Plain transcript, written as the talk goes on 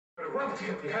Well,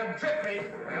 you haven't tripped me.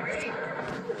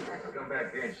 Come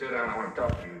back here and sit down. I want to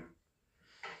talk to you.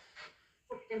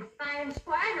 Them fine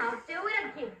squire, and I'll do it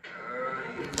again.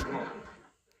 Come on.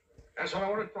 That's what I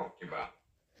want to talk to you about.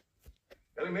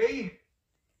 Telling me?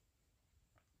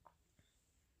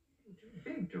 You're too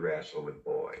big to wrestle with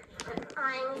boys.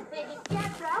 I ain't big as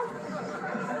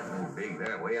Jethro. Big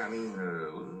that way, I mean,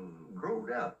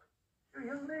 growed up. You're a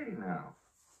young lady now.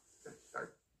 Just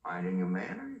start minding your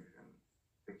manners and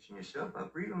fixing yourself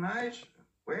up real nice,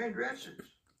 wearing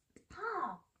dresses.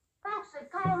 Paul, folks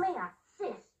would call me a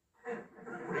sis. It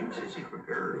ain't sissy for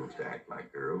girls to act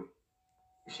like girls.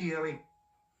 You see, Ellie,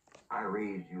 I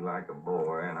raised you like a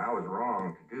boy, and I was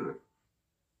wrong to do it.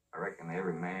 I reckon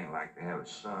every man liked to have a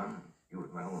son, and you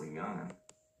was my only young'un.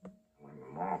 When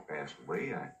your mom passed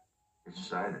away, I just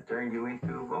decided to turn you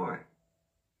into a boy.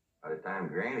 By the time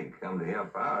Granny come to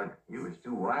help out, you was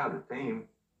too wild to tame.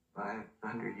 By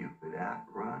thunder, you could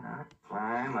outrun, out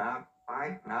climb, out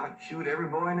fight, and out shoot every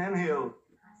boy in them hills.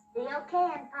 I still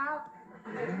can, Paul.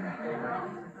 Yeah.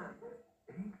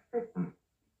 It ain't fitting.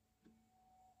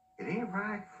 It ain't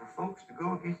right for folks to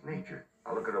go against nature.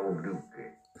 Now look at old Duke.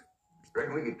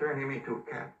 Reckon we could turn him into a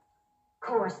cat? Of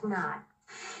course not.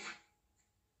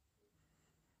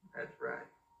 That's right.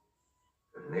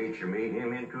 'Cause nature made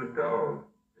him into a dog.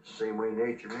 The same way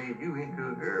nature made you into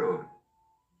a girl.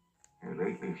 And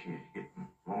lately she's getting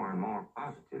more and more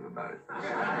positive about it. You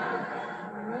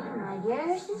mean my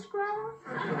ears is growing?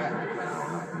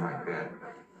 Nothing like that.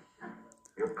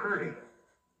 You're pretty.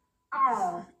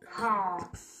 Oh,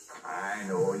 Paul. I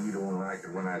know you don't like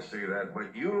it when I say that,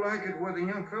 but you like it when the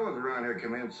young fellas around here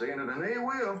come in saying it, and they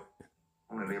will.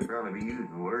 Only they'll probably be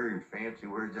using words, fancy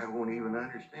words I won't even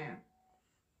understand.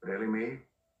 But Ellie Mae,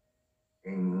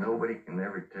 ain't nobody can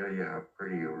ever tell you how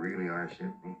pretty you really are,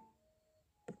 Sydney.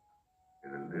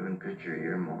 You're the living picture of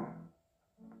your mom.